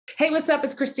Hey, what's up?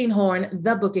 It's Christine Horn,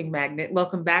 the Booking Magnet.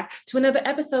 Welcome back to another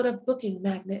episode of Booking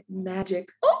Magnet Magic.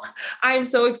 Oh, I am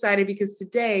so excited because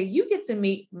today you get to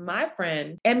meet my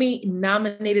friend,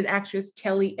 Emmy-nominated actress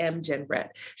Kelly M. Jenrette.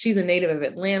 She's a native of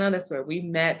Atlanta. That's where we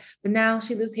met. But now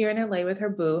she lives here in LA with her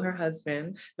boo, her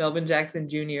husband, Melvin Jackson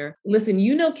Jr. Listen,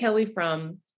 you know Kelly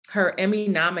from her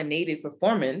Emmy-nominated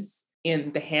performance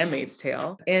in The Handmaid's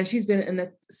Tale. And she's been in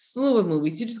a slew of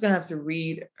movies. You're just gonna have to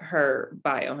read her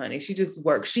bio, honey. She just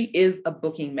works. She is a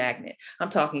booking magnet.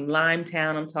 I'm talking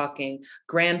Limetown, I'm talking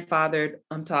Grandfathered,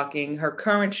 I'm talking her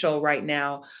current show right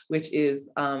now, which is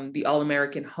the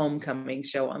All-American Homecoming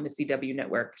show on the CW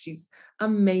network. She's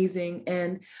amazing.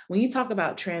 And when you talk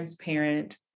about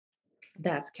transparent,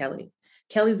 that's Kelly.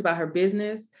 Kelly's about her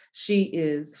business. She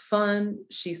is fun,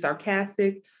 she's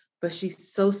sarcastic, but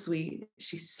she's so sweet.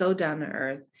 She's so down to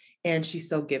earth and she's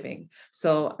so giving.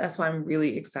 So that's why I'm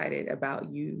really excited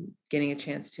about you getting a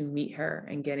chance to meet her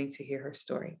and getting to hear her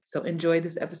story. So enjoy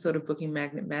this episode of Booking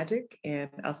Magnet Magic and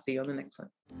I'll see you on the next one.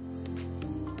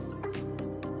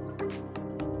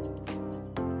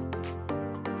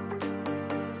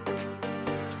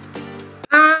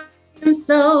 I'm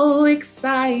so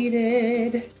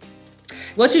excited.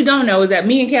 What you don't know is that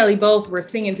me and Kelly both were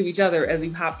singing to each other as we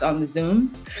hopped on the Zoom.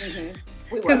 Mm-hmm.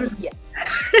 We were.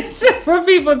 It's just for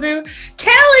people to.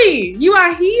 Kelly, you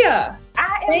are here.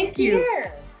 I am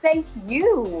here. Thank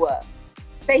you.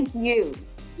 Thank you.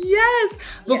 Yes.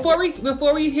 Before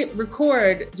we hit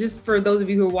record, just for those of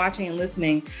you who are watching and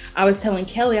listening, I was telling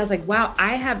Kelly, I was like, wow,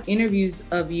 I have interviews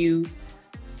of you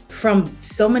from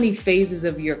so many phases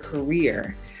of your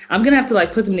career. I'm gonna have to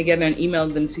like put them together and email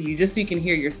them to you just so you can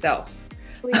hear yourself.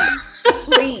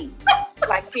 Please.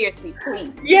 Like seriously,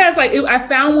 please. Yeah, it's like I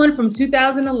found one from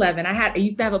 2011. I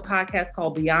used to have a podcast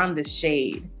called Beyond the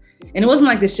Shade. And it wasn't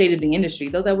like the shade of the industry,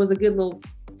 though that was a good little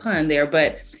pun there,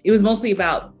 but it was mostly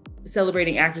about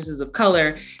celebrating actresses of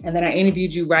color. And then I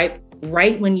interviewed you right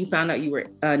when you found out you were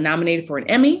nominated for an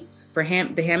Emmy for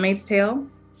The Handmaid's Tale.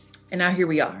 And now here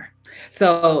we are.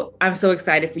 So I'm so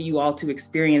excited for you all to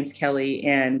experience Kelly.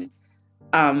 And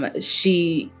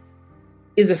she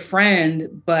is a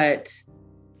friend, but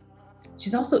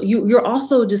she's also, you're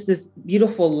also just this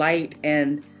beautiful light.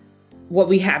 And what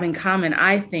we have in common,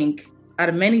 I think, out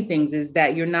of many things, is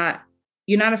that you're not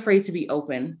afraid to be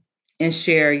open and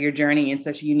share your journey in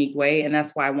such a unique way. And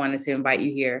that's why I wanted to invite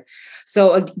you here.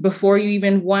 So before you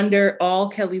even wonder, all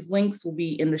Kelly's links will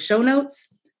be in the show notes.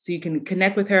 So you can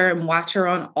connect with her and watch her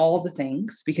on all the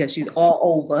things because she's all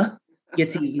over your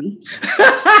TV.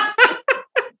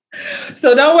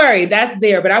 So don't worry, that's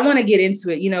there. But I want to get into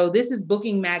it. You know, this is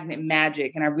Booking Magnet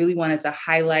Magic. And I really wanted to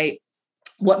highlight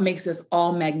what makes us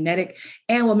all magnetic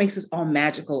and what makes us all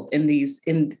magical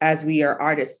as we are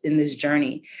artists in this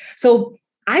journey. So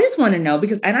I just want to know,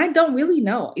 and I don't really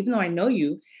know, even though I know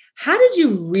you, how did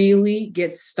you really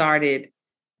get started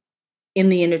in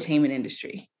the entertainment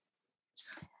industry?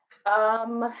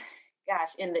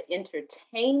 In the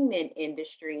entertainment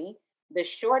industry, the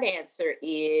short answer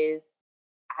is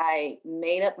I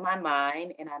made up my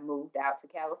mind and I moved out to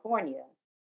California.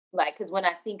 Because when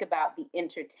I think about the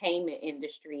entertainment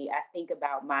industry, I think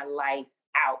about my life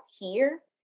out here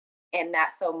and not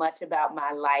so much about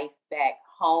my life back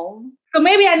home. So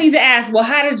maybe I need to ask, well,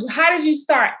 how did you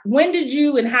start? When did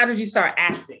you and how did you start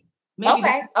acting?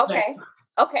 Okay.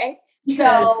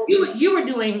 So you were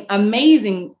doing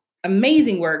amazing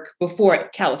work before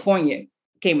California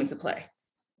came into play.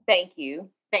 Thank you.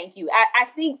 I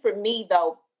think for me,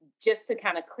 though, just to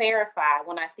kind of clarify,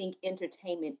 when I think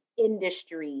entertainment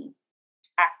industry,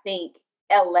 I think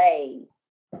LA.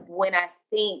 When I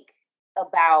think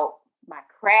about my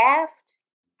craft,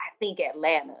 I think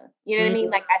Atlanta. You know what I mean?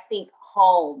 Like, I think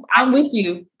home. I'm with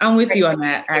you on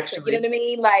that, actually. You know what I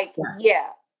mean? Like, yes. Yeah.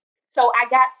 So I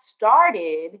got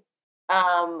started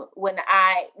when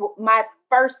my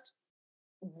first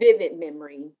vivid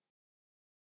memory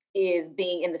is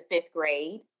being in the 5th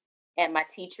grade. And my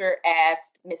teacher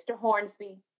asked Mr.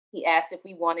 Hornsby, he asked if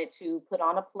we wanted to put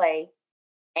on a play.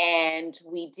 And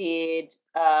we did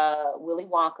Willy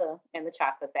Wonka and the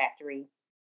Chocolate Factory.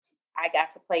 I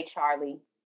got to play Charlie.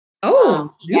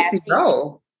 Oh, juicy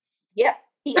role. Yeah.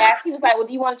 He was like, well,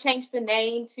 do you want to change the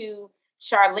name to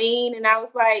Charlene? And I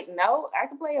was like, no, I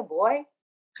can play a boy.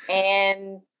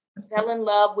 And fell in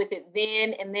love with it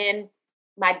then. And then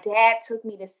my dad took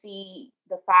me to see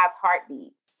The 5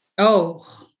 Heartbeats.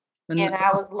 Oh. And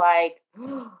I was like,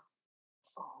 oh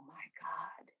my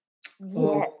God.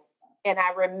 Yes. And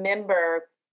I remember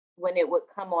when it would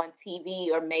come on TV,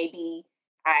 or maybe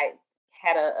I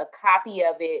had a copy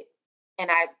of it,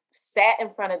 and I sat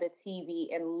in front of the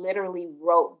TV and literally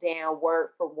wrote down word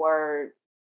for word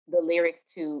the lyrics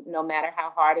to No Matter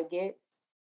How Hard It Gets.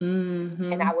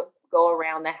 Mm-hmm. And I would go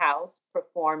around the house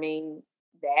performing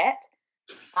that.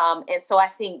 And so I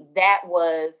think that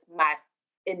was my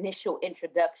initial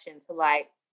introduction to like,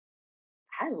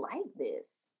 I like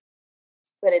this.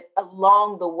 But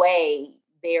along the way,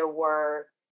 there were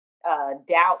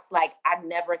doubts. Like I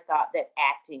never thought that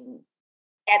acting,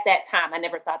 at that time, I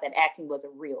never thought that acting was a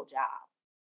real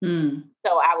job. Mm.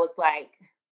 So I was like,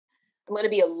 I'm going to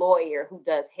be a lawyer who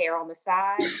does hair on the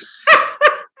side.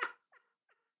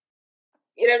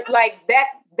 You know, like that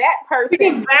person.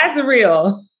 Because that's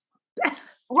real.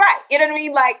 Right. You know what I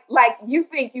mean? Like you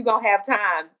think you're going to have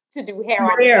time to do hair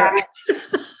on the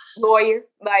side. Lawyer.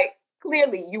 Like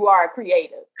clearly you are a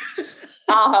creative.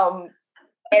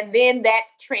 And then that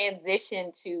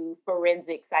transition to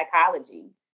forensic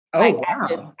psychology. Oh, like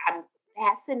wow. I'm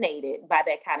fascinated by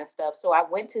that kind of stuff. So I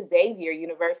went to Xavier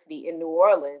University in New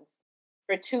Orleans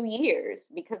for 2 years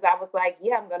because I was like,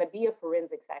 yeah, I'm going to be a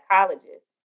forensic psychologist.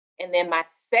 And then my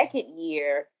second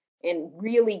year in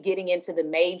really getting into the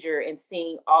major and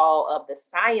seeing all of the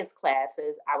science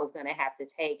classes I was going to have to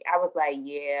take, I was like,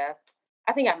 yeah,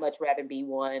 I think I'd much rather be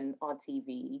one on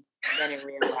TV than in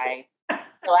real life.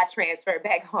 So I transferred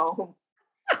back home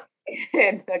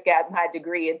and I got my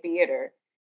degree in theater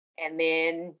and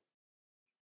then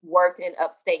worked in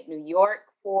upstate New York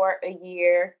for a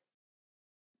year,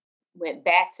 went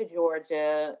back to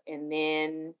Georgia, and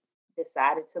then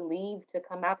decided to leave to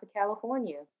come out to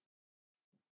California.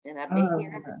 And I've been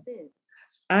here ever since.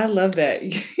 I love that.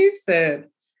 You said,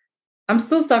 I'm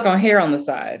still stuck on hair on the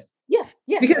side. Yeah.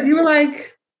 Because you were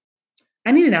like,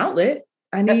 I need an outlet.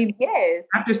 I need, yes.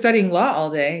 After studying law all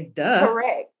day, duh.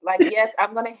 Correct. Like, yes,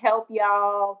 I'm going to help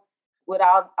y'all with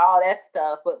all that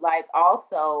stuff, but like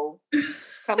also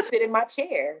come sit in my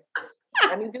chair.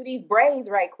 Let me do these braids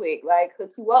right quick, like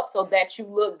hook you up so that you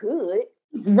look good.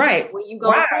 Right. When you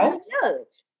go in front of the judge.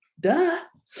 Duh.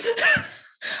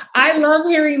 I love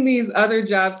hearing these other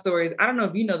job stories. I don't know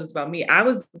if you know this about me. I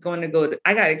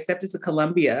got accepted to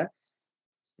Columbia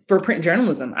for print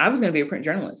journalism. I was going to be a print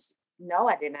journalist. No,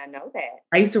 I did not know that.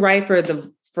 I used to write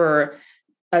for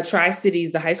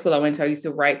Tri-Cities, the high school I went to. I used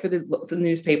to write for the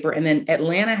newspaper. And then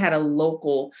Atlanta had a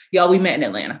local, we met in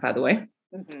Atlanta, by the way.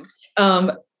 Mm-hmm.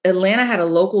 Atlanta had a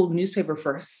local newspaper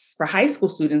for high school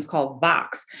students called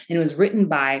Vox. And it was written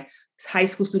by high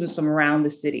school students from around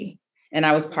the city. And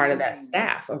I was part of that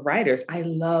staff of writers. I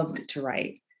loved to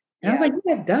write. And I was like,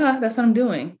 yeah, duh, that's what I'm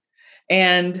doing.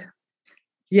 And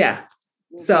yeah,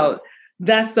 so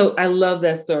I love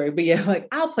that story. But yeah, like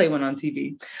I'll play one on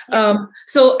TV.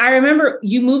 So I remember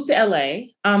you moved to LA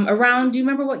around, do you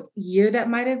remember what year that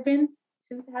might have been?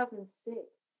 2006.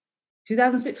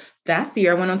 2006. That's the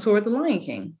year I went on tour with The Lion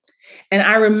King. And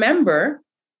I remember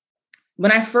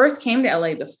when I first came to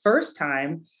LA the first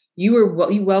time, you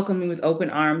welcomed me with open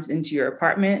arms into your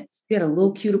apartment. You had a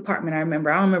little cute apartment. I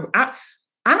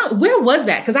don't know. Where was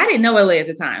that? Because I didn't know LA at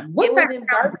the time.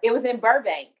 It was in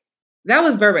Burbank. That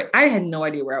was Burbank. I had no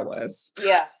idea where I was.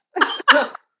 Yeah.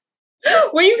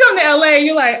 When you come to LA,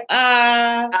 you're like,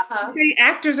 see,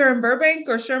 actors are in Burbank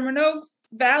or Sherman Oaks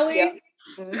Valley. Yep.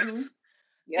 Mm-hmm.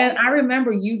 Yep. And I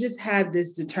remember you just had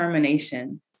this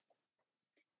determination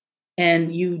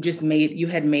and you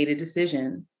had made a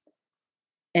decision.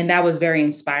 And that was very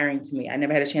inspiring to me. I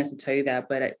never had a chance to tell you that,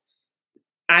 but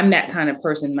I'm that kind of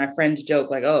person. My friends joke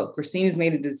like, oh, Christina's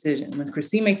made a decision. When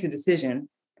Christine makes a decision,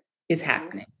 it's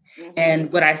happening. Mm-hmm.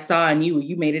 And what I saw in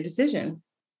you made a decision.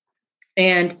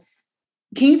 And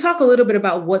can you talk a little bit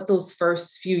about what those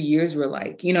first few years were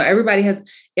like? You know, everybody has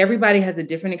a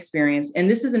different experience. And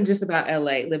this isn't just about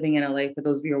LA, living in LA, for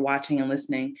those of you who are watching and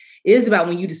listening. It is about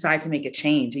when you decide to make a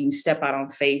change and you step out on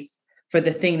faith for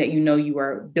the thing that you know you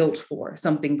are built for,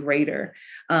 something greater.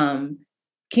 Can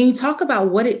you talk about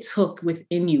what it took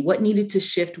within you? What needed to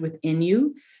shift within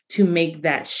you to make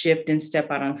that shift and step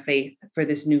out on faith for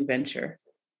this new adventure,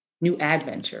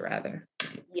 rather?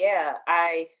 Yeah,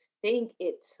 I think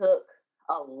it took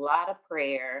a lot of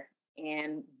prayer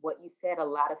and what you said, a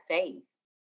lot of faith.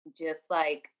 Just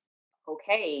like,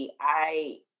 okay,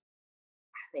 I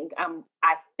think I'm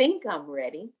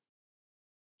ready.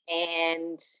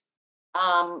 And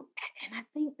I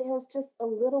think there was just a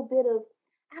little bit of,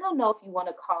 I don't know if you want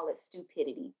to call it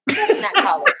stupidity. Let's not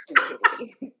call it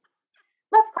stupidity.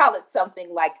 Let's call it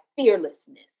something like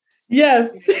fearlessness.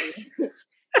 Yes.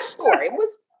 Sure, it was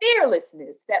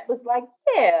fearlessness that was like,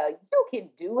 yeah, you can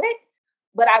do it.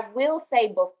 But I will say,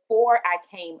 before I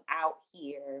came out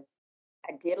here,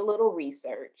 I did a little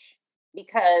research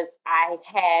because I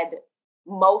had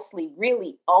mostly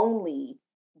really only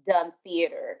done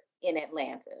theater in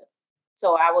Atlanta.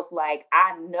 So I was like,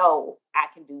 I know I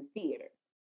can do theater.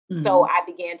 Mm-hmm. So I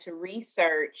began to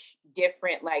research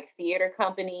different like theater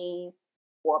companies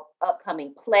or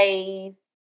upcoming plays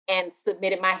and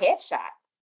submitted my headshots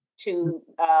to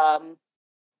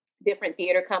different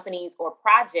theater companies or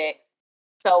projects.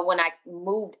 So when I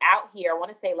moved out here, I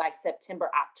want to say like September,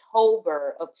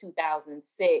 October of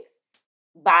 2006,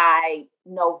 by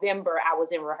November, I was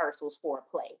in rehearsals for a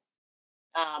play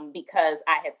because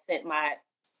I had sent my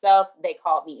stuff. They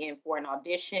called me in for an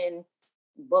audition,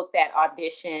 booked that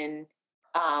audition.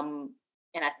 And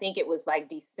I think it was like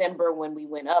December when we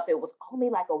went up. It was only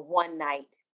like a one night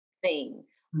thing.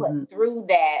 Mm-hmm. But through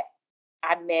that,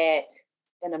 I met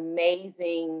an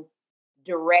amazing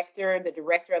director. The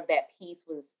director of that piece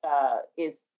was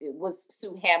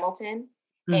Sue Hamilton.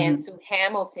 Mm-hmm. And Sue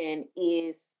Hamilton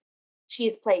she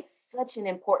has played such an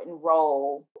important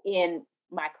role in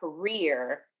my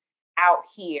career out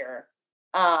here.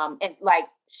 And like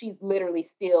she's literally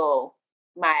still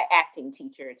my acting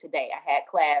teacher today. I had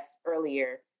class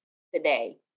earlier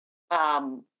today.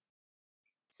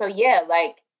 So yeah,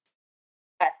 like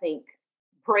I think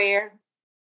prayer,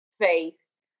 faith,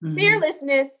 mm-hmm.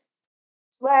 fearlessness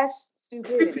 /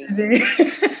 stupidity.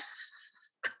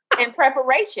 And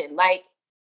preparation, like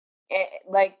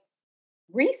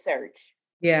research.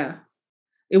 Yeah.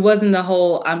 It wasn't the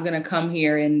whole, I'm going to come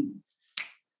here and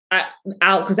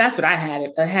because that's what I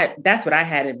had. That's what I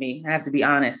had in me. I have to be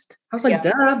honest. I was like,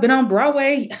 duh, I've been on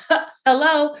Broadway.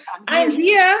 Hello, I'm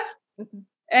here.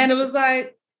 And it was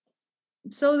like,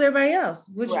 so is everybody else.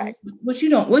 What you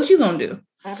gonna do?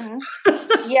 Mm-hmm.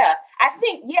 I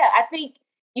think,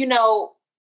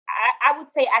 I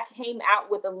would say I came out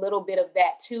with a little bit of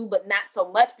that too, but not so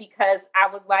much because I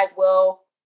was like, well,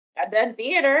 I've done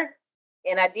theater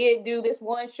and I did do this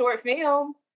one short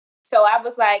film. So I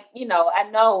was like, I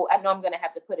know I'm going to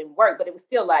have to put in work, but it was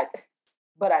still like,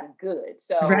 but I'm good.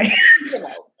 So,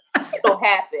 it'll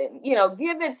happen,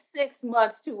 give it 6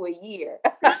 months to a year.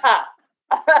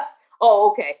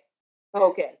 Oh, okay.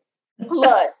 Okay.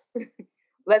 Plus,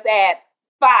 let's add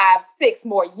 5-6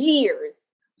 more years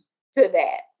to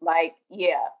that. Like,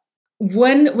 yeah.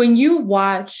 When you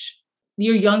watch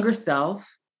your younger self,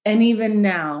 and even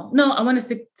now, no, I want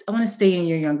to stay in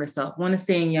your younger self. I want to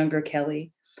stay in younger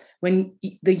Kelly. When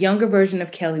the younger version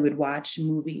of Kelly would watch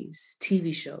movies,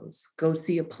 TV shows, go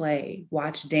see a play,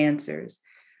 watch dancers,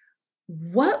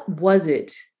 what was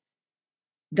it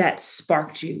that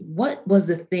sparked you? What was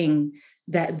the thing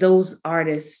that those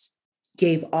artists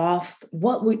gave off?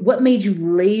 What made you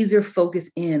laser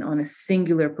focus in on a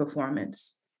singular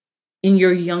performance in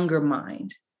your younger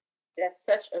mind? That's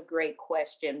such a great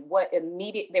question.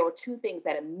 There were two things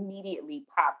that immediately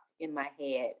popped in my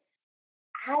head.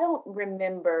 I don't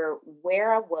remember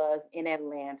where I was in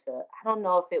Atlanta. I don't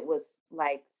know if it was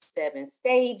like 7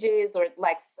 Stages or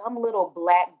like some little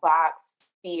black box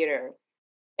theater.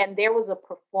 And there was a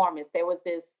performance. There was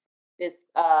this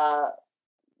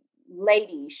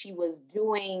lady. She was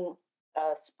doing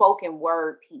a spoken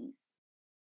word piece.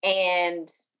 And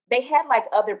they had like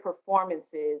other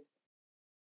performances.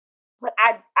 But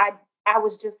I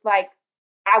was just like,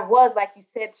 like you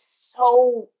said,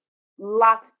 so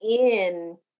locked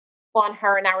in on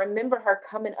her. And I remember her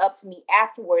coming up to me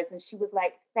afterwards and she was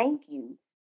like, thank you.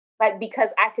 Like, because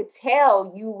I could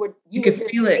tell you were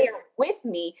feel it there with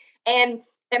me. And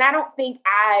I don't think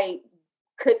I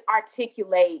could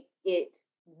articulate it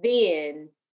then,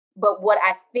 but what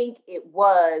I think it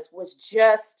was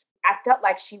just, I felt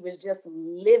like she was just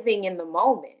living in the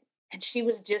moment and she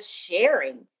was just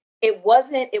sharing. It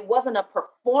wasn't a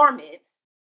performance.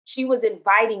 She was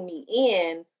inviting me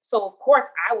in. So of course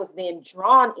I was then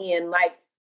drawn in like,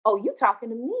 oh, you talking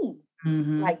to me?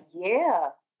 Mm-hmm. Like, yeah.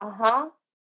 Uh-huh.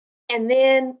 And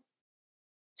then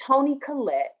Toni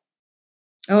Collette.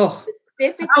 Oh,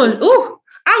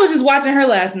 I was just watching her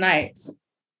last night.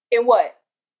 In what?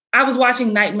 I was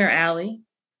watching Nightmare Alley.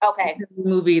 Okay. The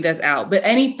movie that's out. But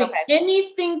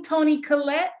anything Toni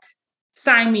Collette,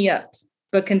 sign me up.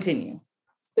 But continue.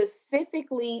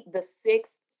 Specifically The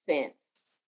Sixth Sense,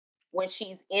 when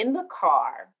she's in the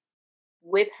car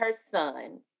with her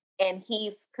son and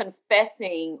he's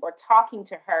confessing or talking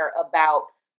to her about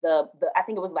the I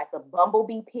think it was like the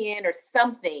bumblebee pin or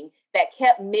something that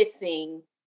kept missing,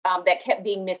 that kept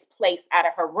being misplaced out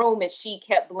of her room, and she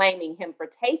kept blaming him for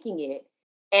taking it.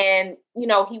 And,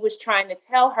 he was trying to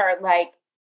tell her, like,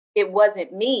 it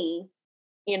wasn't me,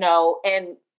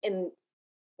 and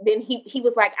then he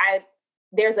was like,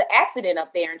 there's an accident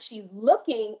up there. And she's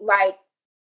looking like,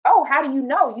 oh, how do you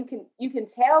know? You can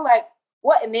tell, like,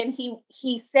 what? And then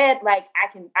he said, like,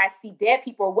 I see dead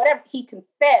people or whatever. He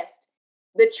confessed.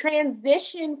 The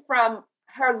transition from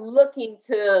her looking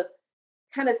to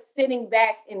kind of sitting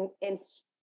back and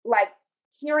like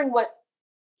hearing what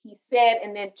he said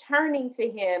and then turning to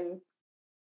him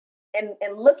and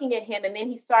looking at him. And then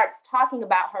he starts talking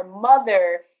about her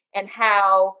mother and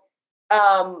how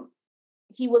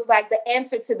he was like, the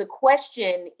answer to the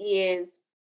question is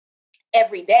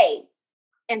every day.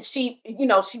 And she, you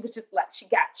know, she was just like, she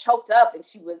got choked up and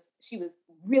she was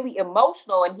really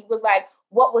emotional. And he was like,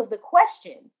 what was the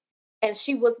question? And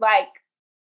she was like,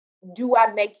 do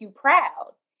I make you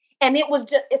proud? And it was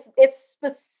just, it's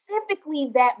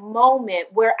specifically that moment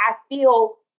where I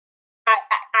feel,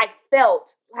 I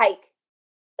felt like,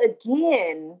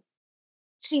 again,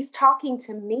 she's talking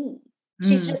to me.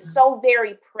 She's just so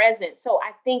very present. So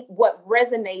I think what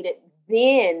resonated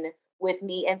then with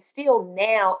me and still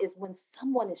now is when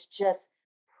someone is just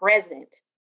present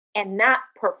and not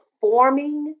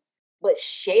performing, but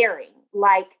sharing,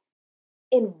 like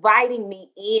inviting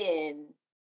me in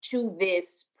to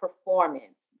this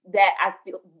performance that I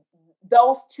feel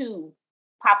those two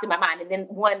popped in my mind. And then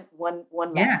one last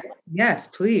one. Yes,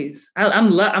 please.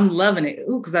 I'm loving it.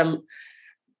 Ooh, because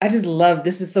I just love,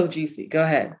 this is so juicy. Go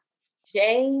ahead.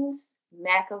 James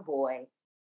McAvoy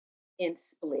in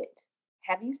Split.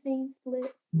 Have you seen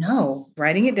Split? No,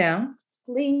 writing it down.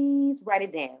 Please write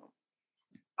it down.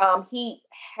 He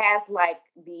has like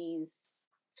these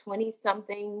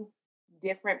 20-something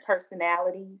different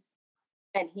personalities,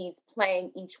 and he's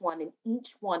playing each one, and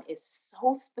each one is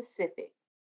so specific,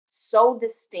 so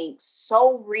distinct,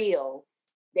 so real.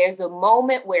 There's a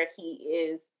moment where he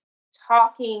is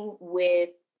talking with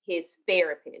his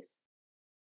therapist,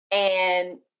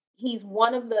 and he's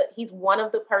one of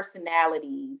the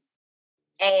personalities,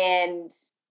 and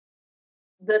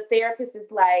the therapist is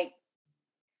like,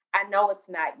 I know it's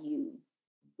not you.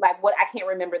 Like, what, I can't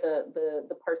remember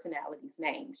the personality's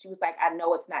name. She was like, I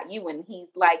know it's not you. And he's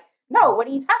like, no, what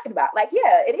are you talking about? Like,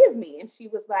 yeah, it is me. And she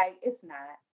was like, it's not.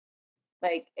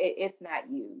 Like, it's not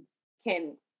you.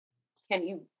 Can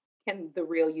the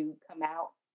real you come out?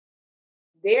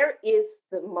 There is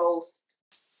the most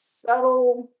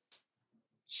subtle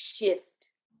shift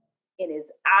in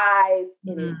his eyes,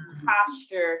 in his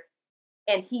posture,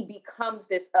 and he becomes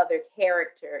this other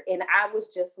character. And I was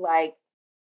just like,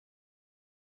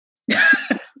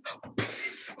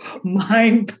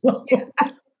 mind blown.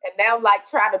 And now I'm like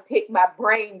trying to pick my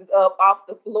brains up off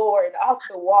the floor and off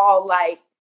the wall. Like,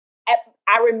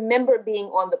 I remember being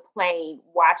on the plane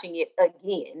watching it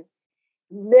again,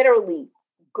 literally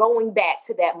going back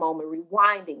to that moment,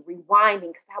 rewinding,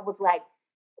 because I was like,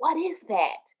 what is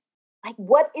that? Like,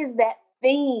 what is that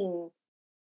thing?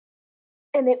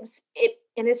 And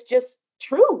it's just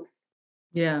truth.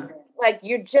 Yeah. Like,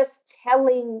 you're just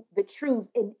telling the truth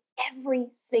in every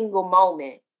single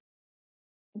moment.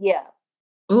 Yeah.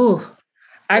 Ooh,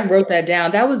 I wrote that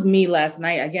down. That was me last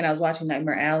night. Again, I was watching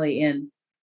Nightmare Alley and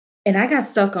I got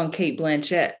stuck on Cate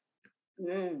Blanchett.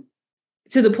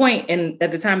 To the point, and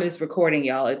at the time of this recording,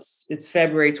 y'all, it's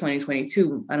February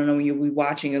 2022. I don't know when you'll be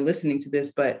watching or listening to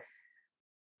this, but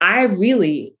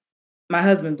my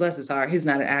husband, bless his heart, he's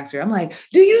not an actor. I'm like,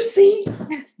 do you see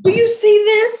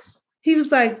this? He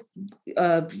was like,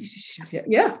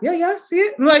 yeah, I see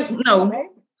it. I'm like, no.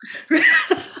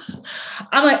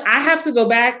 I'm like, I have to go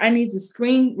back. I need to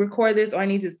screen record this, or I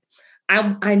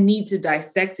need to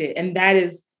dissect it. And that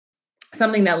is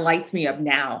something that lights me up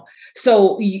now.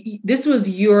 So this was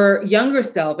your younger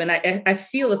self. And I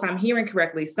feel, if I'm hearing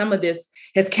correctly, some of this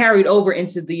has carried over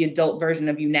into the adult version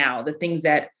of you now, the things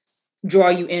that draw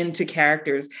you into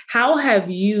characters. How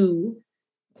have you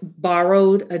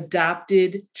borrowed,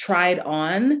 adopted, tried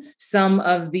on some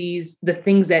of the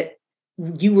things that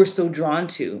you were so drawn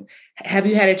to? Have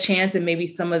you had a chance, and maybe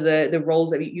some of the roles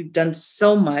that you've done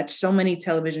so many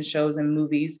television shows and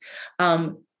movies,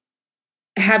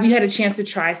 have you had a chance to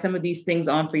try some of these things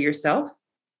on for yourself?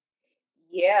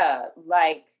 Yeah,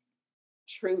 like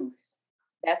truth.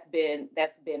 That's been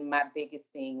my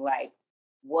biggest thing. Like,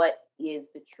 what is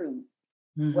the truth?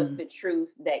 Mm-hmm. What's the truth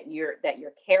that your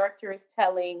character is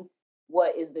telling?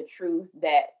 What is the truth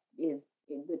that is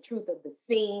the truth of the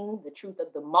scene, the truth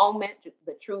of the moment,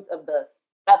 the truth of the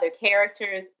other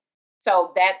characters?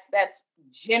 So that's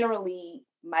generally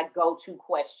my go-to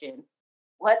question.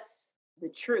 What's the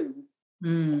truth?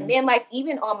 And then, like,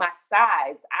 even on my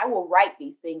sides, I will write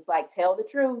these things like, tell the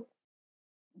truth,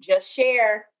 just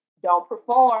share, don't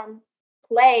perform,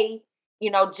 play,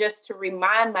 just to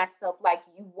remind myself, like,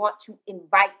 you want to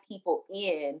invite people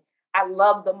in. I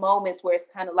love the moments where it's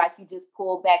kind of like you just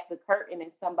pull back the curtain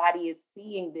and somebody is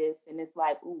seeing this and it's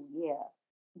like, ooh, yeah,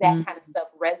 that kind of stuff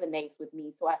resonates with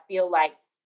me. So I feel like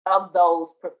of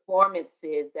those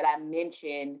performances that I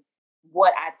mentioned,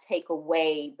 what I take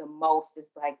away the most is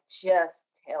like, just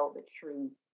tell the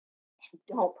truth and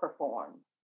don't perform.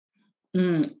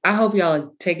 I hope y'all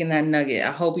are taking that nugget.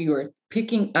 I hope you are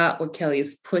picking up what Kelly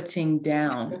is putting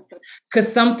down,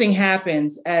 because something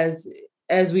happens, as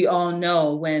we all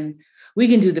know, when we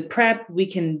can do the prep, we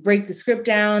can break the script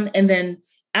down, and then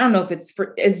I don't know if it's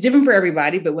different for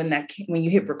everybody, but when you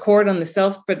hit record on the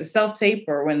self tape,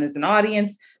 or when there's an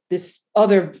audience, this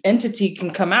other entity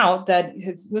can come out that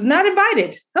was not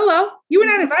invited. Hello, you were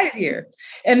not invited here.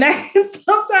 And that can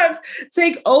sometimes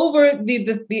take over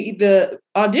the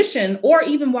audition, or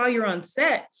even while you're on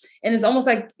set. And it's almost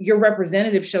like your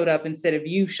representative showed up instead of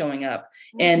you showing up,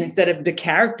 and instead of the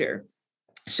character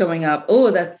showing up. Oh,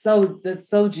 that's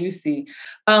so juicy.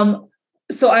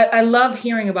 So I love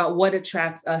hearing about what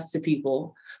attracts us to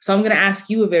people. So I'm going to ask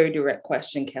you a very direct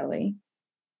question, Kelly.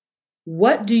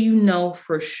 What do you know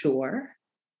for sure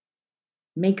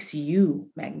makes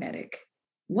you magnetic?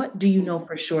 What do you know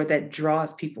for sure that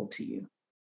draws people to you?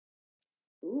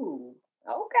 Ooh,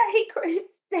 okay,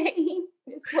 Christine.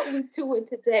 It's what we're doing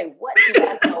today. What do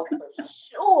I know for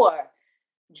sure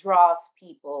draws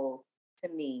people to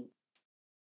me?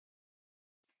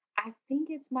 I think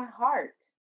it's my heart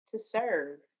to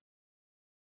serve,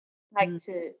 like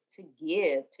to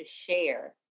give, to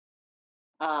share.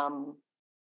 Um,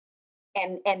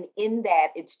 and in that,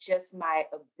 it's just my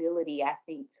ability, I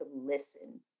think, to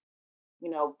listen.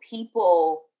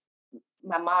 People,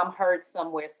 my mom heard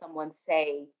somewhere someone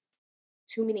say,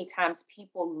 too many times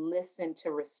people listen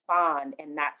to respond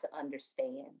and not to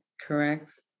understand. Correct.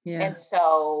 Yeah. And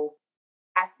so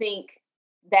I think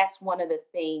that's one of the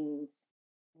things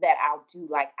that I'll do.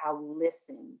 Like, I'll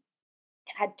listen,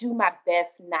 and I do my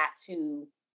best not to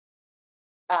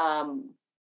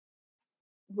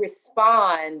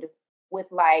respond with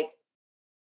like,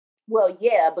 well,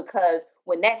 yeah, because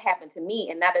when that happened to me,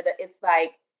 and now that it's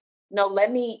like, no,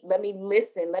 let me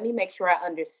listen. Let me make sure I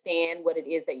understand what it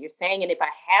is that you're saying. And if I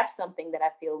have something that I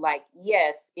feel like,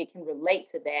 yes, it can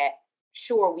relate to that,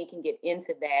 sure, we can get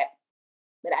into that.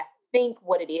 But I think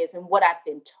what it is, and what I've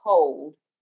been told,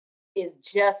 is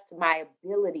just my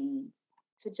ability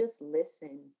to just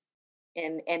listen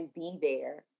and be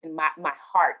there, and my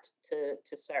heart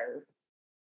to serve.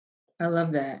 I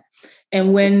love that.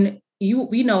 And when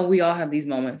we know we all have these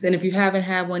moments. And if you haven't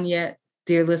had one yet,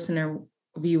 dear listener,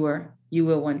 viewer, you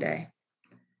will one day.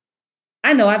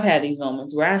 I know I've had these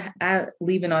moments where I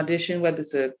leave an audition, whether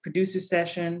it's a producer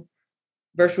session,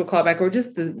 virtual callback, or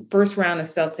just the first round of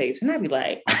self-tapes. And I'd be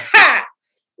like,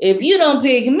 if you don't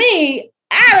pick me,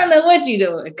 I don't know what you're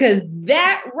doing. Because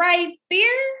that right there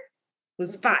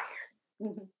was fire.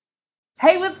 Mm-hmm.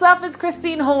 Hey, what's up? It's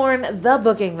Christine Horn, the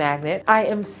Booking Magnet. I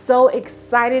am so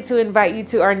excited to invite you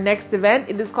to our next event.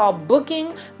 It is called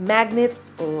Booking Magnet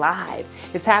Live.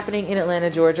 It's happening in Atlanta,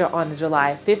 Georgia on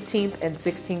July 15th and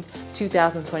 16th,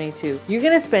 2022. You're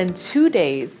going to spend 2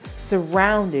 days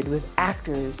surrounded with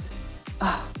actors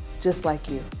just like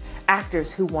you.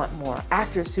 Actors who want more,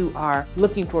 actors who are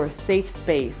looking for a safe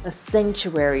space, a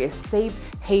sanctuary, a safe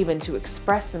haven to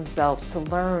express themselves, to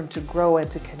learn, to grow,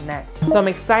 and to connect. So I'm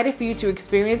excited for you to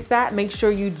experience that. Make sure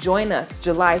you join us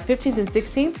July 15th and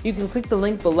 16th. You can click the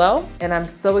link below, and I'm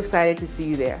so excited to see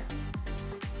you there.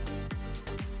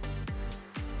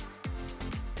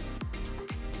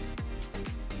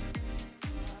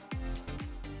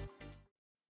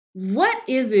 What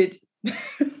is it?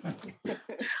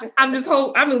 I'm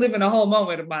living a whole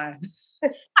moment of mine.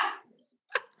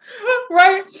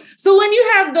 Right? So when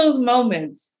you have those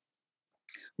moments,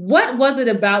 what was it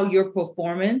about your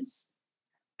performance?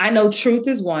 I know truth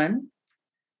is one,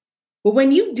 but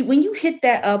when you hit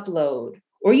that upload,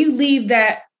 or you leave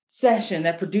that session,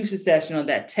 that producer session, or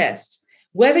that test,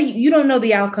 whether you don't know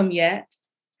the outcome yet,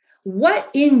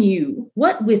 what within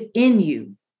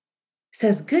you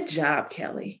says, good job,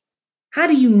 Kelly? How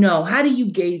do you know? How do you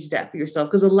gauge that for yourself?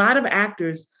 Because a lot of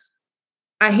actors,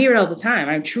 I hear it all the time.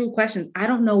 I have true questions. I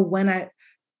don't know when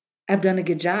I've done a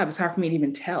good job. It's hard for me to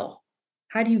even tell.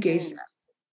 How do you gauge that?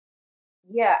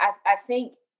 Yeah, I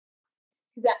think,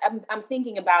 because I'm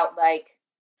thinking about like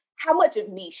how much of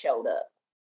me showed up.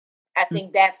 I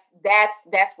think that's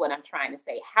what I'm trying to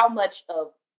say. How much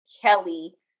of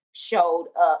Kelly showed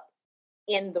up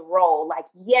in the role? Like,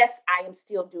 yes, I am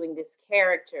still doing this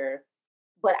character,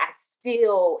 but I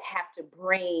still have to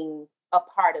bring a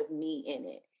part of me in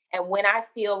it. And when I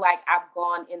feel like I've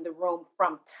gone in the room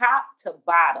from top to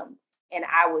bottom and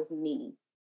I was me,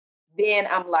 then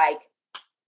I'm like,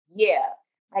 yeah,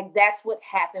 like that's what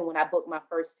happened when I booked my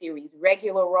first series.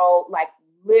 Regular role, like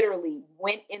literally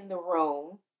went in the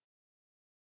room.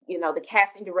 The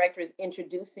casting director is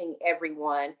introducing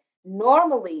everyone.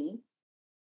 Normally,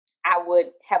 I would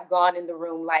have gone in the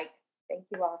room like, thank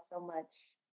you all so much.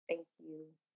 Thank you.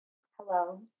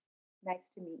 Hello. Nice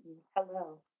to meet you.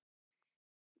 Hello.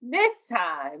 This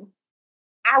time,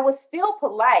 I was still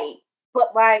polite,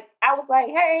 but like, I was like,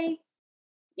 hey,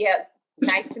 yeah,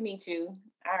 nice to meet you.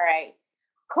 All right.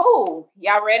 Cool.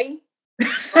 Y'all ready?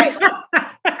 Right.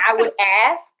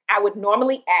 I would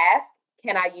normally ask,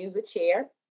 can I use a chair?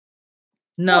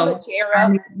 No. Pull the chair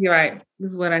up. You're right.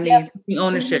 This is what I need. The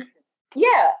ownership.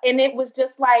 Yeah. And it was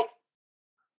just like,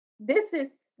 this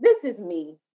is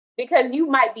me. Because you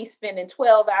might be spending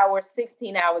 12 hours,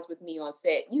 16 hours with me on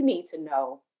set. You need to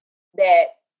know that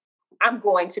I'm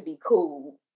going to be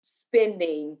cool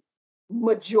spending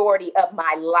majority of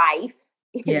my life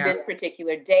in this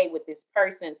particular day with this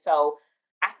person. So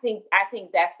I think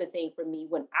that's the thing for me.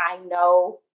 When I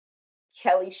know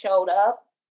Kelly showed up,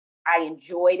 I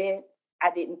enjoyed it.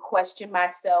 I didn't question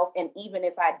myself. And even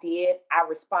if I did, I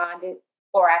responded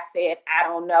or I said, I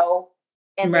don't know.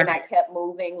 And then I kept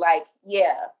moving. Like,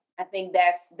 yeah, I think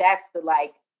that's the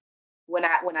like when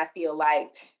I feel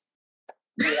like,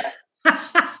 yeah.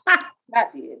 I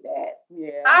did that.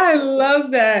 Yeah. I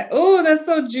love that. Oh, that's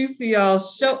so juicy, y'all.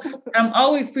 I'm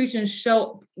always preaching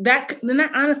show that.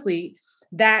 Honestly,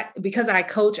 that because I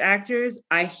coach actors,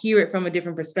 I hear it from a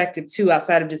different perspective too,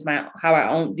 outside of just how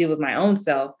I deal with my own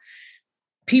self.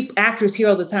 Actors hear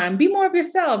all the time, be more of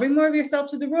yourself, bring more of yourself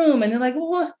to the room. And they're like,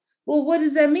 well, what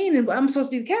does that mean? And I'm supposed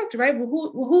to be the character, right?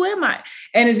 Well, who am I?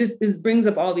 And it brings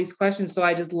up all these questions. So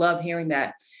I just love hearing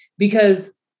that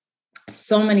because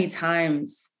so many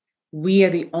times we are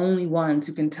the only ones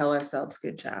who can tell ourselves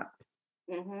good job.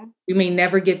 Mm-hmm. We may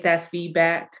never get that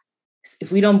feedback.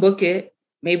 If we don't book it,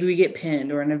 maybe we get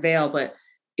pinned or in a veil. But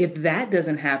if that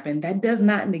doesn't happen, that does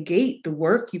not negate the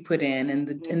work you put in and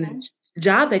the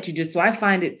job that you did. So I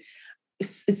find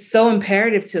it's so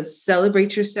imperative to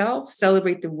celebrate yourself,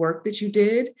 celebrate the work that you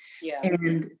did,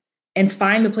 and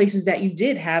find the places that you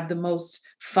did have the most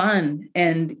fun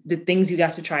and the things you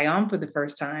got to try on for the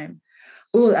first time.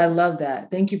 Oh, I love that.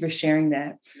 Thank you for sharing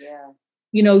that. Yeah.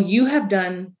 You know, you have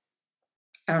done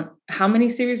how many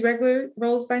series regular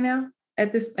roles by now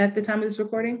at the time of this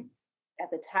recording? At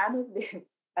the time of this,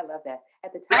 I love that.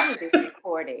 At the time of this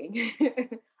recording,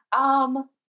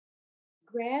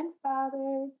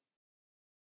 Grandfather,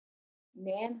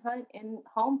 Manhunt, and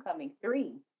Homecoming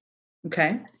 3.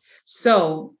 Okay.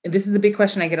 So this is a big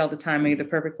question I get all the time. You're the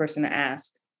perfect person to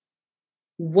ask.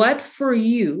 What for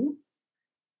you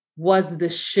was the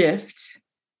shift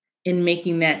in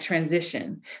making that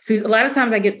transition? So a lot of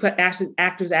times I get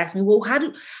actors ask me, well, how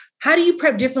do you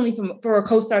prep differently for a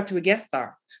co-star to a guest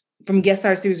star, from guest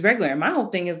star to series regular? And my whole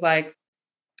thing is like,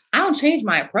 I don't change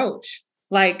my approach.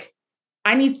 Like,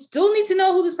 I still need to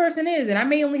know who this person is. And I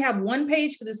may only have one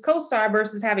page for this co-star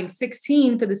versus having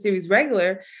 16 for the series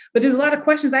regular, but there's a lot of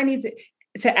questions I need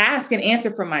to ask and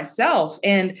answer for myself.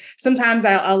 And sometimes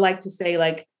I like to say,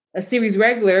 like, a series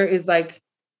regular is like,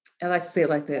 I like to say it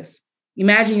like this.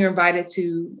 Imagine you're invited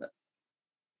to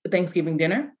a Thanksgiving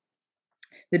dinner.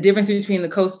 The difference between the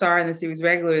co-star and the series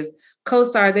regular is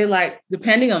co-star, they like,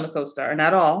 depending on the co-star,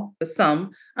 not all, but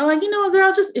some, are like, you know what,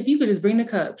 girl, if you could just bring the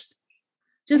cups.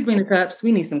 Just bring the cups.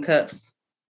 We need some cups.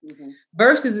 Mm-hmm.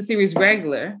 Versus the series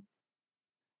regular,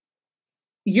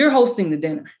 you're hosting the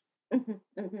dinner. Mm-hmm.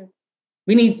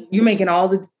 Mm-hmm. You're making all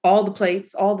the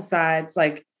plates, all the sides.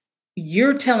 Like,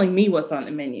 you're telling me what's on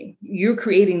the menu. You're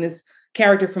creating this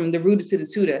character from the rooter to the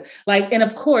tutor. Like, and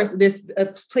of course, there's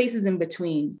places in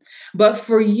between. But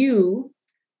for you,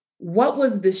 what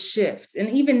was the shift? And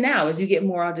even now, as you get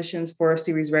more auditions for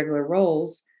series regular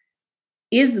roles,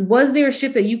 was there a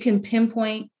shift that you can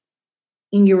pinpoint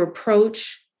in your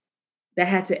approach that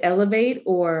had to elevate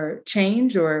or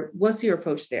change, or what's your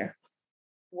approach there?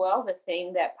 Well, the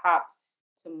thing that pops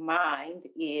to mind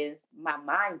is my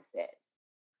mindset.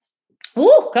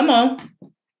 Oh, come on.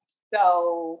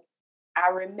 So I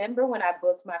remember when I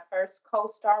booked my first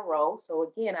co-star role. So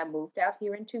again, I moved out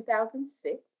here in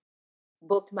 2006,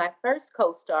 booked my first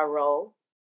co-star role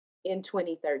in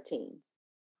 2013.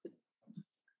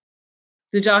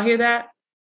 Did y'all hear that?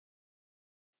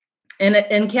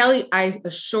 And Kelly, I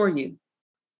assure you,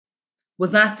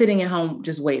 was not sitting at home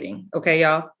just waiting. Okay,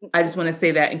 y'all? I just want to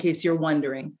say that in case you're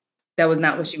wondering. That was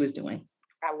not what she was doing.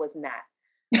 I was not.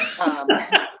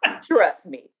 Trust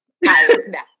me, I was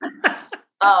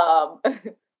not.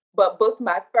 But booked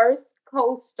my first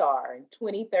co-star in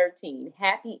 2013,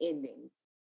 Happy Endings.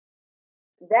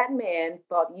 That man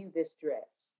bought you this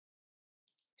dress.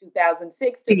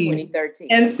 2006 to 2013.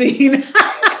 And seen.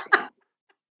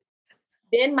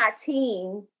 Then my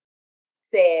team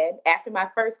said, after my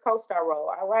first co-star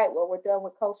role, all right, well, we're done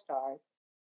with co-stars.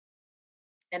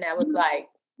 And I was like,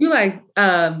 you like,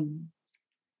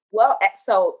 well,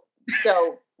 so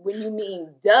when you mean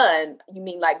done, you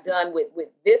mean like done with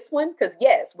this one? Because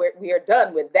yes, we are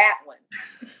done with that one.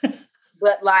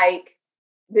 But like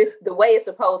the way it's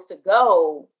supposed to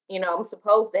go, I'm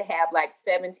supposed to have like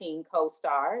 17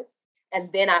 co-stars,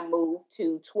 and then I move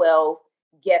to 12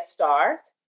 guest stars,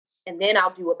 and then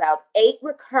I'll do about 8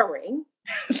 recurring,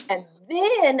 and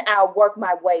then I'll work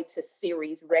my way to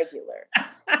series regular.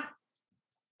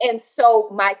 And so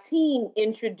my team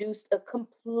introduced a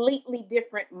completely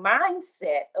different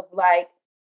mindset of like,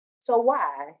 so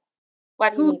why? Why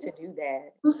do you need to do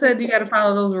that? Who said you got to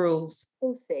follow those rules?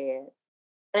 Who said?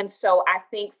 And so I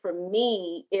think for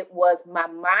me, it was my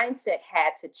mindset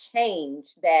had to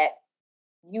change that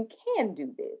you can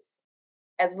do this.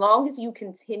 As long as you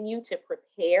continue to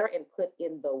prepare and put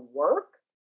in the work,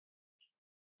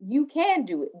 you can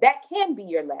do it. That can be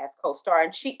your last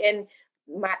co-star. And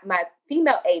my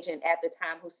female agent at the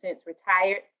time, who since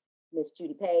retired, Miss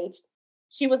Judy Page,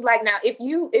 she was like, now if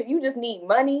you just need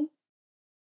money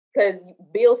because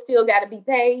bills still got to be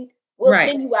paid, we'll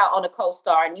send you out on a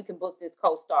co-star and you can book this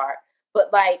co-star.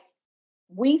 But like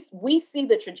we see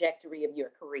the trajectory of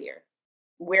your career,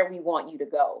 where we want you to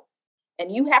go.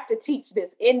 And you have to teach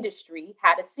this industry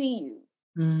how to see you.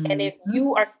 Mm-hmm. And if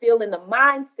you are still in the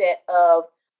mindset of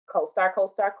co-star,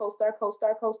 co-star, co-star,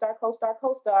 co-star, co-star, co-star,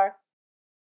 co-star,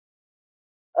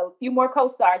 a few more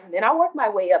co-stars, and then I'll work my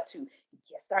way up to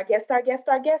guest star, guest star, guest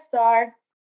star, guest star.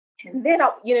 And then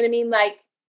I'll, you know what I mean? Like,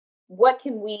 what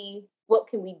can we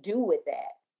do with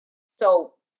that?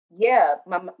 So yeah,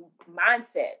 my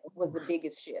mindset was the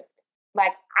biggest shift.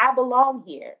 Like, I belong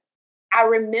here. I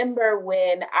remember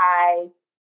when I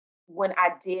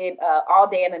did All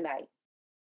Day and a Night.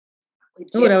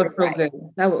 Oh, that was so good.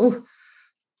 That was,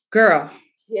 girl.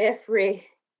 Jeffrey.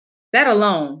 That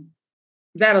alone.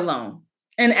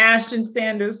 And Ashton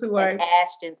Sanders, who I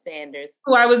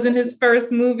was in his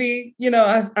first movie.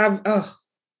 Tell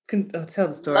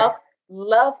the story.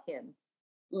 Love him.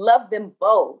 Love them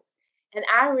both. And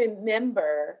I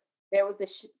remember there was a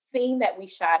scene that we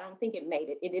shot. I don't think it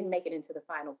didn't make it into the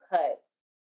final cut.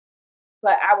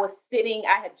 But I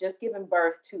had just given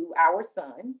birth to our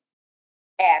son,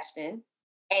 Ashton,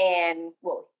 and,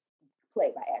 well,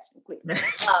 played by Ashton, clearly.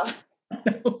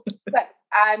 But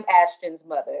I'm Ashton's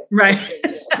mother. Right.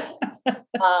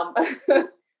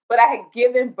 But I had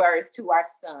given birth to our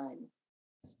son.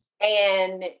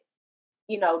 And,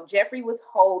 Jeffrey was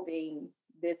holding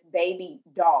this baby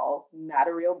doll, not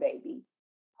a real baby,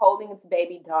 holding this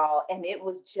baby doll. And it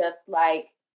was just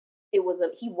like, he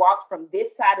walked from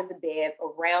this side of the bed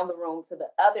around the room to the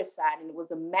other side. And it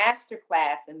was a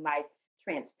masterclass in like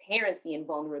transparency and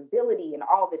vulnerability and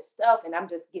all this stuff. And I'm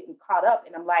just getting caught up.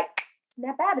 And I'm like,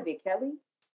 snap out of it, Kelly.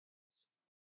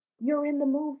 You're in the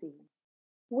movie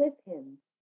with him.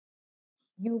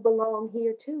 You belong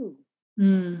here too.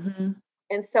 Mm-hmm.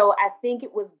 And so I think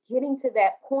it was getting to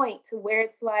that point to where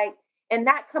it's like, and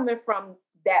not coming from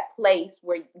that place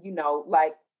where,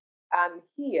 like, I'm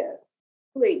here,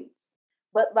 please.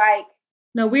 But like,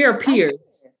 no, we are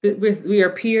peers. We are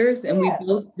peers, and we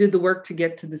both did the work to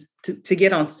get to this, to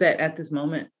get on set at this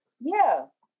moment. Yeah.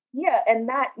 Yeah. And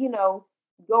not,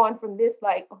 going from this,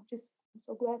 like, I'm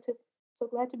so glad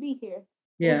to be here.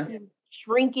 Yeah.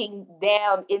 Shrinking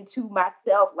down into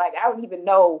myself. Like, I don't even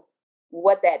know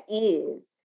what that is.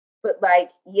 But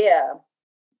like, yeah,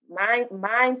 my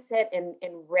mindset and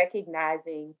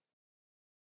recognizing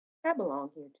I belong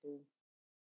here too.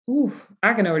 Ooh,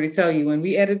 I can already tell you when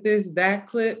we edit that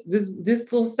clip, this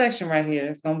little section right here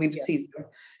is going to be the teaser,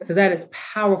 because that is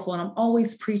powerful. And I'm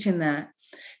always preaching that,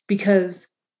 because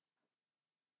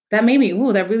that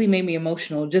really made me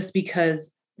emotional, just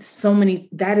because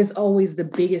that is always the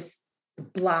biggest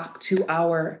block to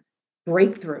our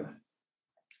breakthrough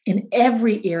in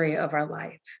every area of our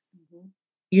life.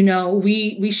 Mm-hmm.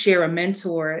 We share a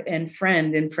mentor and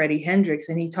friend in Freddie Hendricks,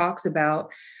 and he talks about,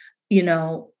 if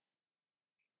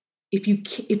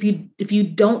you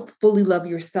don't fully love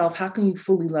yourself, how can you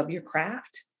fully love your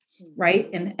craft? Mm-hmm. Right.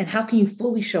 And how can you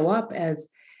fully show up as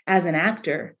an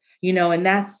actor, and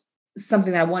that's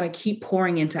something I want to keep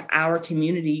pouring into our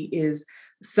community, is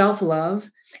self-love.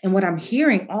 And what I'm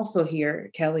hearing also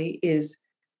here, Kelly, is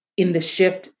in the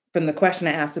shift from the question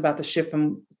I asked about the shift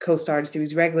from co-star to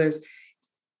series regulars,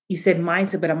 you said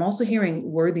mindset, but I'm also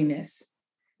hearing worthiness.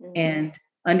 Mm-hmm. And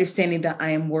understanding that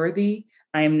I am worthy,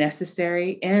 I am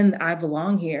necessary, and I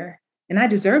belong here, and I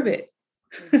deserve it.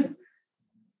 Mm-hmm.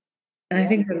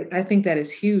 And I think that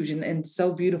is huge and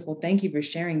so beautiful. Thank you for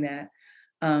sharing that.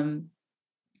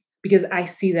 because I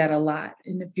see that a lot.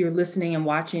 And if you're listening and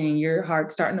watching and your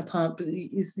heart's starting to pump,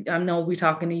 I know we're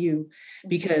talking to you,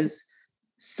 because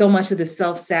so much of the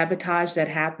self-sabotage that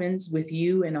happens with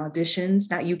you in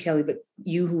auditions, not you, Kelly, but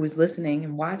you who is listening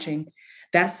and watching,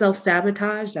 that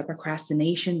self-sabotage, that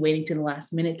procrastination, waiting to the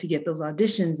last minute to get those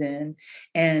auditions in.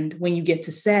 And when you get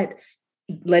to set,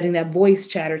 letting that voice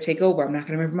chatter take over. I'm not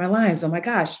going to remember my lines. Oh my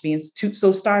gosh, being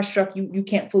so starstruck, you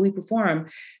can't fully perform.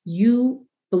 You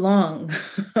belong.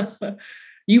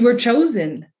 You were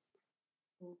chosen.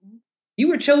 Mm-hmm. You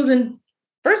were chosen.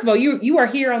 First of all, you are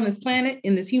here on this planet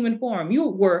in this human form. You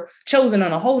were chosen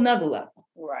on a whole nother level.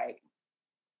 Right.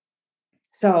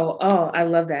 So, I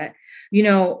love that. You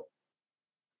know,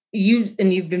 you've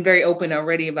been very open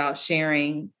already about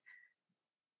sharing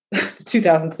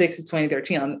 2006 to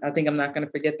 2013. I think I'm not going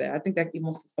to forget that. I think that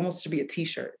almost should be a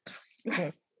t-shirt.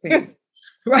 Right.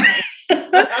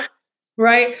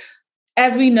 Right.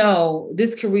 As we know,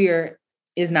 this career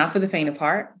is not for the faint of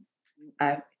heart.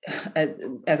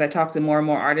 As I talk to more and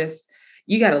more artists,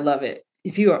 you got to love it.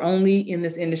 If you are only in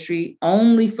this industry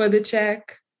only for the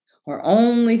check or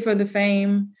only for the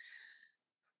fame,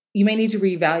 you may need to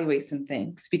reevaluate some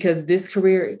things, because this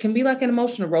career can be like an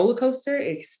emotional roller coaster.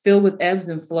 It's filled with ebbs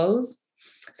and flows.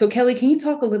 So Kelly, can you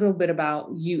talk a little bit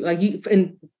about you?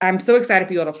 And I'm so excited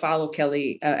for you all to follow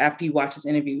Kelly after you watch this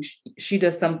interview. She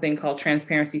does something called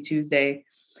Transparency Tuesday.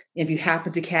 If you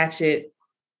happen to catch it,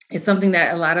 it's something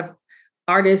that a lot of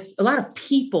artists, a lot of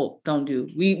people don't do.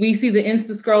 We see the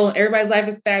Insta scroll and everybody's life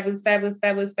is fabulous, fabulous,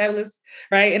 fabulous, fabulous,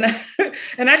 right?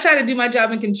 And I try to do my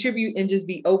job and contribute and just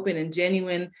be open and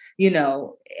genuine,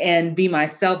 and be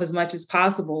myself as much as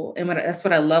possible. And that's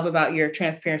what I love about your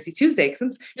Transparency Tuesday,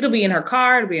 since it'll be in her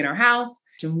car, it'll be in her house.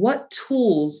 And what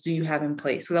tools do you have in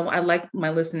place? Because I like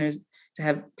my listeners to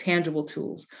have tangible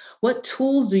tools. What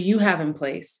tools do you have in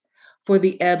place for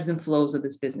the ebbs and flows of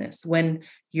this business? When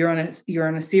you're on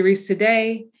a series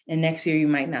today and next year you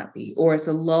might not be, or it's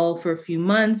a lull for a few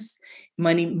months,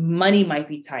 money might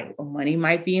be tight, or money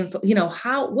might be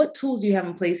what tools do you have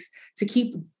in place to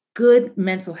keep good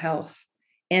mental health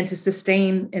and to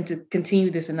sustain and to continue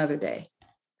this another day?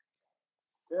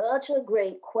 Such a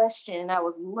great question. I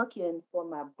was looking for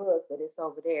my book, but it's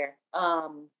over there.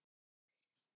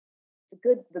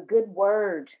 The good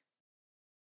word,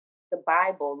 the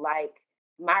Bible, like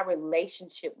my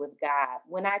relationship with God.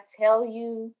 When I tell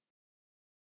you,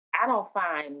 I don't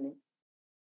find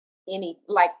any,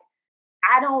 like,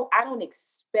 I don't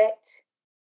expect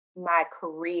my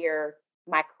career,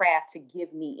 my craft to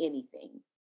give me anything.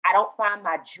 I don't find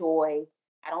my joy.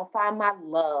 I don't find my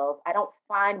love. I don't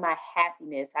find my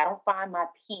happiness. I don't find my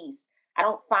peace. I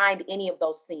don't find any of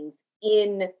those things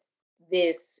in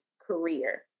this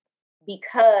career,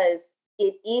 because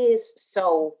it is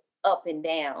so up and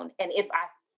down. And if I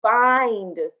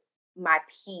find my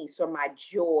peace or my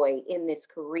joy in this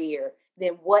career,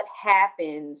 then what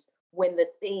happens when the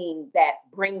thing that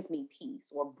brings me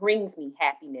peace or brings me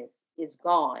happiness is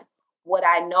gone? What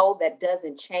I know that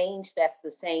doesn't change, that's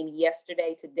the same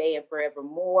yesterday, today, and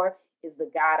forevermore, is the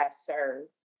God I serve.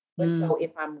 And so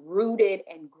if I'm rooted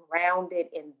and grounded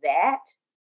in that,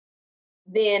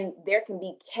 then there can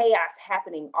be chaos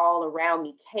happening all around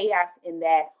me. Chaos in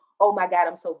that, oh my God,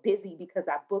 I'm so busy because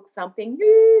I booked something.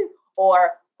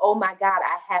 Or, oh my God,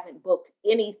 I haven't booked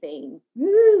anything.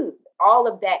 All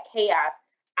of that chaos,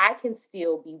 I can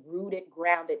still be rooted,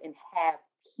 grounded, and have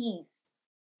peace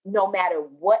no matter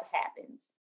what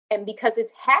happens. And because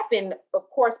it's happened, of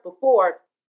course, before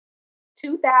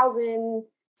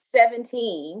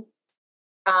 2017,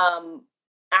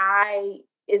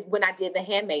 is when I did The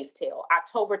Handmaid's Tale,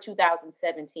 October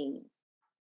 2017.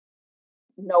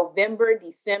 November,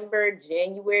 December,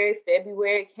 January,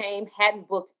 February came, hadn't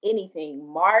booked anything.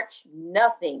 March,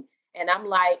 nothing. And I'm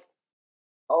like,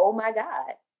 oh my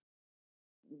God.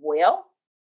 Well,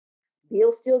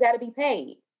 bills still got to be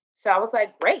paid. So I was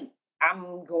like, great,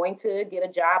 I'm going to get a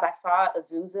job. I saw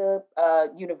Azusa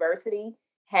University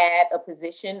had a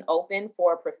position open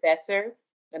for a professor.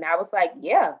 And I was like,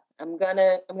 yeah, I'm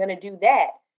gonna do that.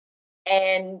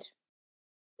 And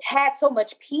had so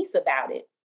much peace about it.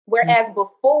 Whereas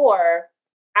before,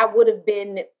 I would have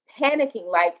been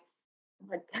panicking, like, oh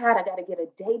my God, I got to get a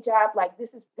day job. Like,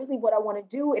 this is really what I want to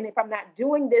do. And if I'm not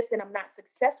doing this, then I'm not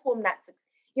successful. I'm not,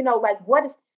 like, what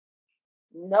is,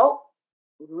 nope.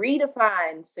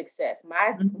 Redefine success.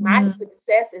 My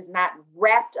success is not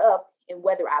wrapped up in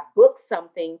whether I book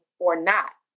something or not.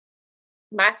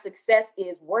 My success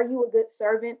is, were you a good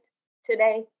servant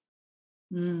today?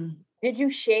 Did you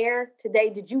share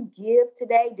today? Did you give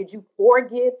today? Did you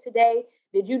forgive today?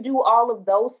 Did you do all of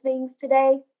those things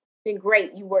today? Then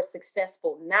great, you were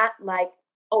successful. Not like,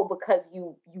 oh, because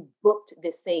you booked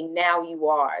this thing, now you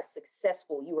are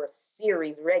successful, you are a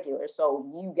series regular, so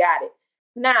you got it.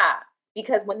 Nah,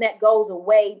 because when that goes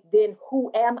away, then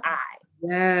who am I?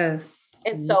 Yes.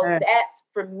 And so that's,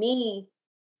 for me,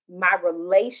 my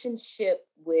relationship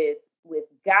with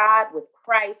God, with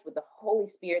Christ, with the Holy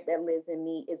Spirit that lives in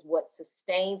me is what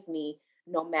sustains me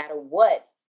no matter what.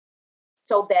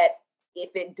 So that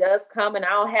if it does come and I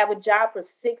don't have a job for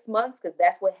 6 months, because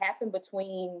that's what happened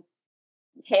between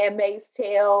Handmaid's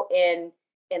Tale and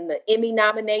the Emmy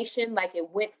nomination, like it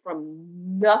went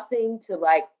from nothing to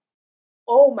like,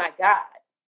 oh my God,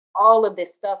 all of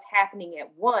this stuff happening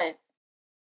at once,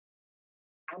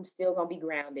 I'm still gonna be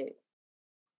grounded.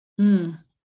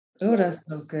 Oh, that's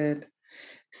so good.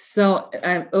 So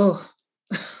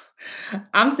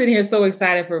I'm sitting here so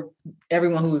excited for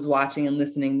everyone who is watching and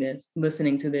listening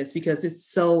to this, because it's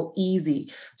so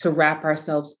easy to wrap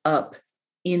ourselves up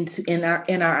in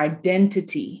our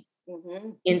identity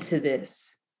into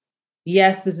this.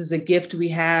 Yes, this is a gift we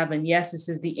have, and yes, this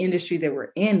is the industry that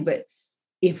we're in, but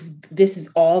if this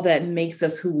is all that makes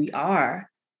us who we are,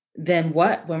 then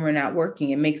what when we're not working?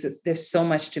 It makes us, there's so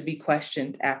much to be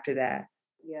questioned after that.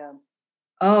 Yeah.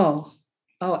 Oh,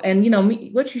 and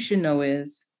what you should know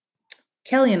is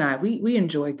Kelly and I, we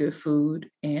enjoy good food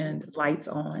and lights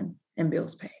on and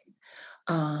bills paid.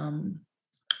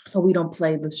 So we don't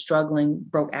play the struggling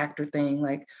broke actor thing.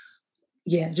 Like,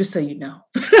 yeah, just so you know.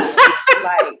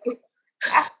 Like,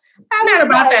 I'm not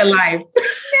about that life.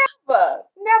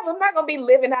 Never. I'm not gonna be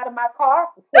living out of my car.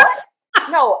 What?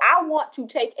 No, I want to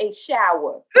take a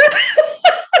shower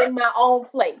in my own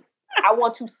place. I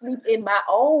want to sleep in my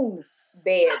own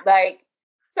bed. Like,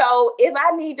 so if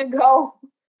I need to go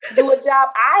do a job,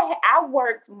 I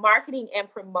worked marketing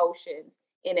and promotions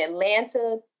in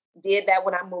Atlanta, did that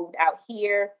when I moved out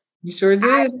here. You sure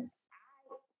did.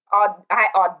 I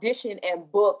auditioned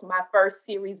and booked my first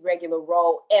series regular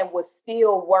role and was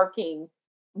still working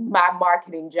my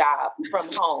marketing job from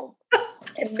home.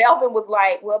 And Melvin was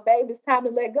like, well, babe, it's time to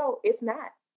let go. It's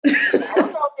not. I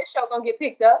don't know if this show gonna get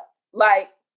picked up. Like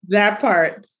that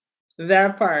part.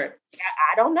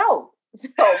 I don't know. So,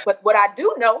 but what I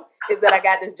do know is that I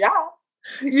got this job.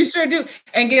 You sure do.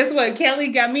 And guess what? Kelly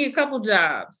got me a couple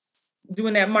jobs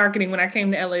doing that marketing when I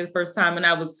came to LA the first time, and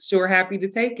I was sure happy to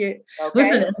take it. Okay.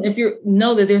 Listen, if you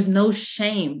know that there's no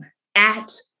shame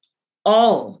at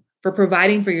all for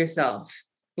providing for yourself.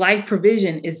 Life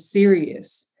provision is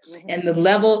serious. Mm-hmm. And the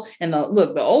level and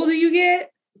the older you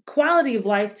get, quality of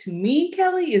life to me,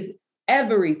 Kelly, is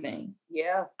everything.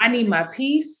 Yeah. I need my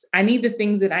peace. I need the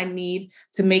things that I need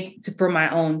for my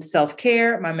own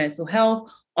self-care, my mental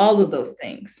health, all of those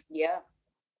things. Yeah.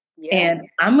 And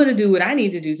I'm going to do what I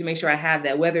need to do to make sure I have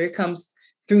that, whether it comes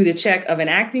through the check of an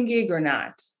acting gig or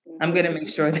not. Mm-hmm. I'm going to make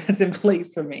sure that's in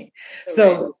place for me. Correct.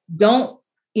 So don't,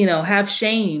 have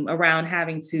shame around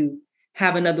having to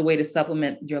have another way to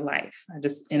supplement your life. I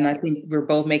think we're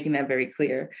both making that very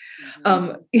clear.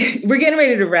 Mm-hmm. We're getting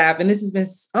ready to wrap, and this has been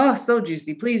so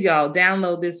juicy. Please, y'all,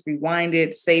 download this, rewind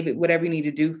it, save it, whatever you need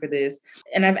to do for this.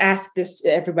 And I've asked this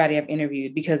to everybody I've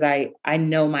interviewed because I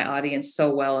know my audience so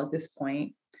well at this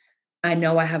point. I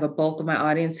know I have a bulk of my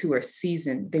audience who are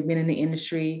seasoned. They've been in the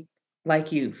industry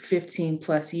like you, 15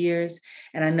 plus years.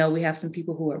 And I know we have some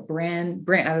people who are brand,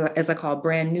 as I call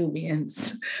brand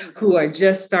Nubians, who are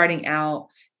just starting out,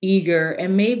 eager,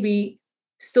 and maybe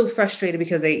still frustrated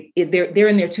because they're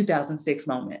in their 2006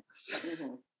 moment. Mm-hmm.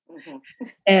 Mm-hmm.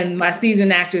 And my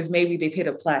seasoned actors, maybe they've hit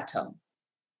a plateau.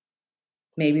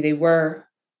 Maybe they were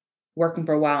working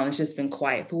for a while and it's just been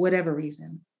quiet for whatever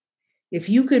reason. If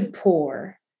you could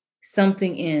pour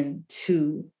something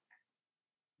into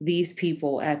these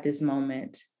people at this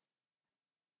moment,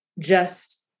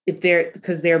 just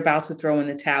because they're about to throw in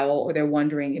the towel, or they're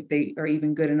wondering if they are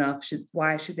even good enough, should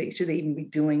they even be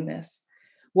doing this?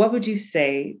 What would you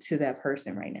say to that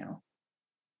person right now?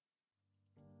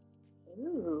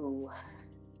 Ooh,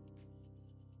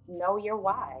 know your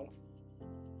why.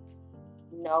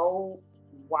 Know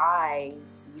why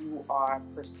you are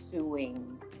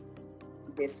pursuing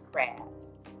this craft.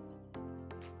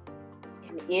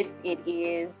 And if it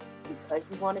is because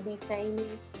you want to be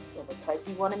famous or because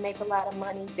you want to make a lot of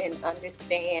money, then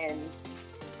understand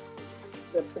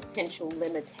the potential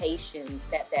limitations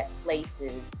that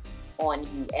places on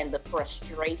you and the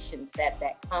frustrations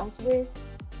that comes with.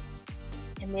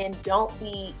 And then don't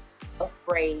be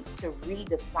afraid to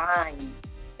redefine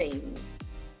things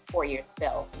for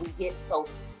yourself. We get so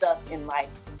stuck in life,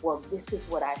 well, this is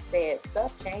what I said.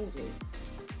 Stuff changes.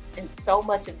 And so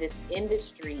much of this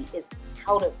industry is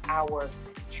out of our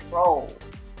control.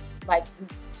 Like, we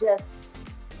just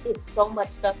it's so much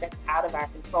stuff that's out of our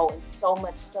control and so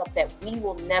much stuff that we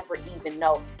will never even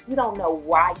know. You don't know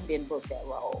why you didn't book that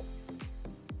role.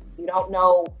 You don't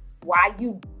know why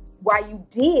you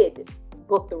did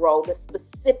book the role, the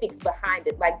specifics behind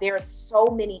it. Like, there are so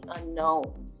many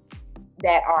unknowns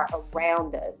that are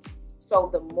around us. So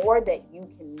the more that you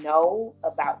can know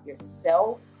about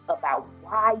yourself, about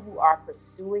why you are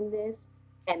pursuing this,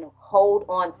 and hold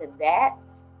on to that,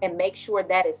 and make sure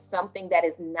that is something that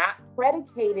is not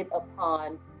predicated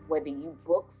upon whether you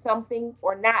book something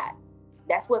or not.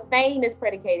 That's what fame is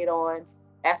predicated on.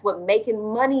 That's what making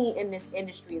money in this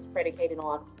industry is predicated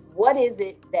on. What is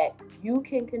it that you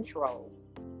can control?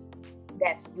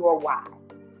 That's your why.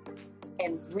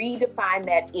 And redefine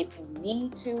that if you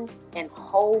need to, and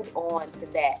hold on to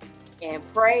that. And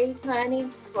pray, honey,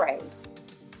 pray.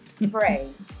 Pray.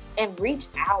 And reach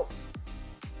out.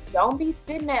 Don't be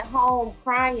sitting at home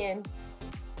crying,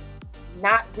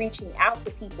 not reaching out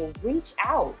to people. Reach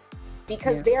out.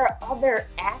 Because there are other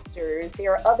actors,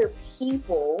 there are other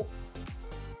people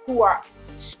who are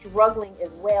struggling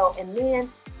as well. And then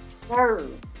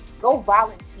serve. Go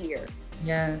volunteer.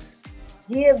 Yes.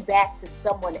 Give back to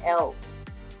someone else.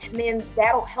 And then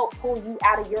that'll help pull you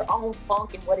out of your own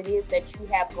funk and what it is that you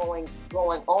have going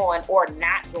on or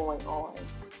not going on.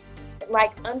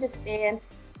 Like, understand,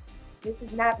 this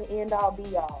is not the end all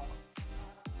be all.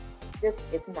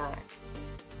 It's not.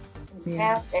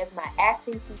 Yeah. As my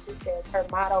acting teacher says, her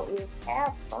motto is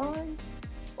have fun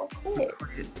or quit.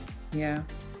 Yeah.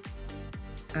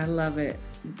 I love it.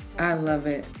 I love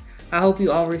it. I hope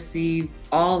you all receive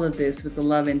all of this with the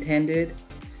love intended.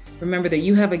 Remember that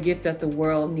you have a gift that the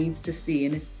world needs to see,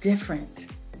 and it's different.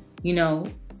 You know,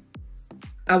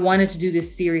 I wanted to do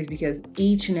this series because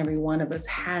each and every one of us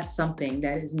has something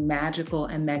that is magical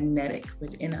and magnetic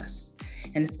within us.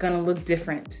 And it's going to look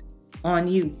different on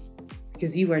you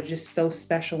because you are just so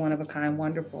special, one of a kind,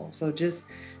 wonderful. So just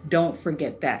don't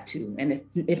forget that too. And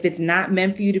if it's not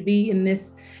meant for you to be in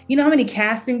this, you know how many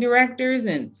casting directors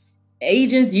and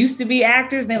agents used to be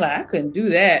actors? They're like, I couldn't do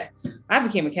that. I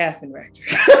became a casting director.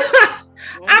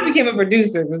 I became a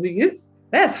producer because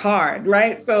that's hard,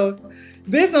 right? So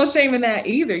there's no shame in that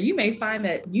either. You may find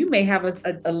that you may have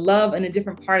a love in a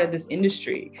different part of this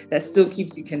industry that still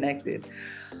keeps you connected.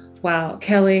 Wow,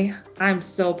 Kelly, I'm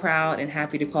so proud and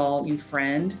happy to call you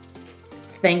friend.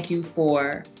 Thank you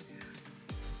for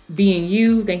being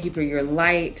you. Thank you for your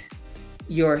light,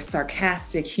 your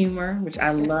sarcastic humor, which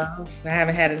I love. I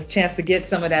haven't had a chance to get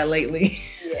some of that lately.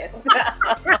 Yes.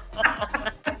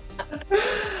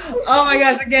 Oh my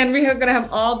gosh. Again, we are going to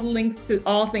have all the links to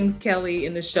all things Kelly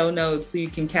in the show notes so you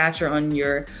can catch her on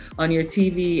your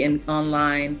TV and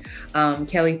online.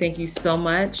 Kelly, thank you so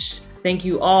much. Thank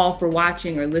you all for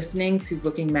watching or listening to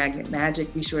Booking Magnet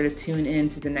Magic. Be sure to tune in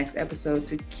to the next episode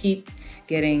to keep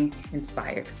getting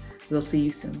inspired. We'll see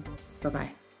you soon. Bye-bye.